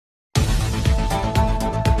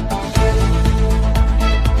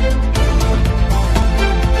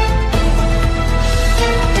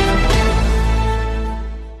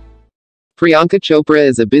Priyanka Chopra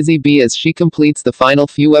is a busy bee as she completes the final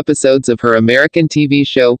few episodes of her American TV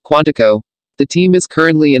show, Quantico. The team is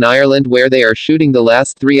currently in Ireland where they are shooting the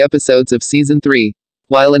last 3 episodes of Season 3.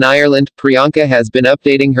 While in Ireland, Priyanka has been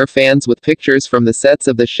updating her fans with pictures from the sets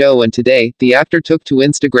of the show, and today, the actor took to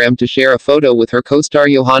Instagram to share a photo with her co-star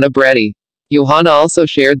Johanna Braddy. Johanna also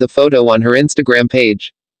shared the photo on her Instagram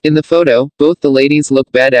page. In the photo, both the ladies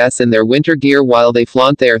look badass in their winter gear while they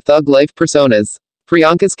flaunt their thug life personas.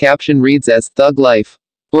 Priyanka's caption reads as "Thug life."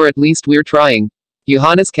 Or at least we're trying.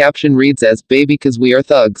 Johanna's caption reads as "Baby 'cause we are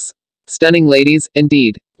thugs." Stunning ladies,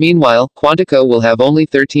 indeed. Meanwhile, Quantico will have only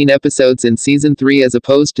 13 episodes in Season 3 as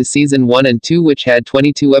opposed to Season 1 and 2 which had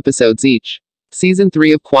 22 episodes each. Season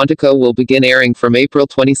 3 of Quantico will begin airing from April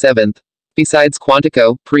 27th. Besides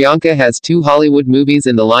Quantico, Priyanka has 2 Hollywood movies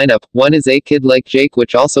in the lineup. One is A Kid Like Jake,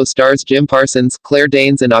 which also stars Jim Parsons, Claire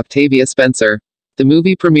Danes and Octavia Spencer. The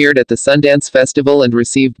movie premiered at the Sundance Festival and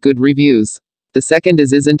received good reviews. The second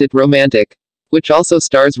is Isn't It Romantic?, which also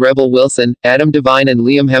stars Rebel Wilson, Adam Devine and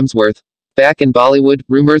Liam Hemsworth. Back in Bollywood,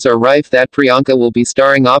 rumors are rife that Priyanka will be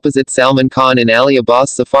starring opposite Salman Khan in Ali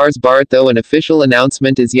Abbas Zafar's Bharat, though an official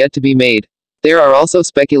announcement is yet to be made. There are also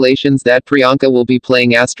speculations that Priyanka will be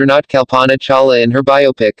playing astronaut Kalpana Chawla in her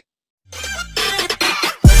biopic.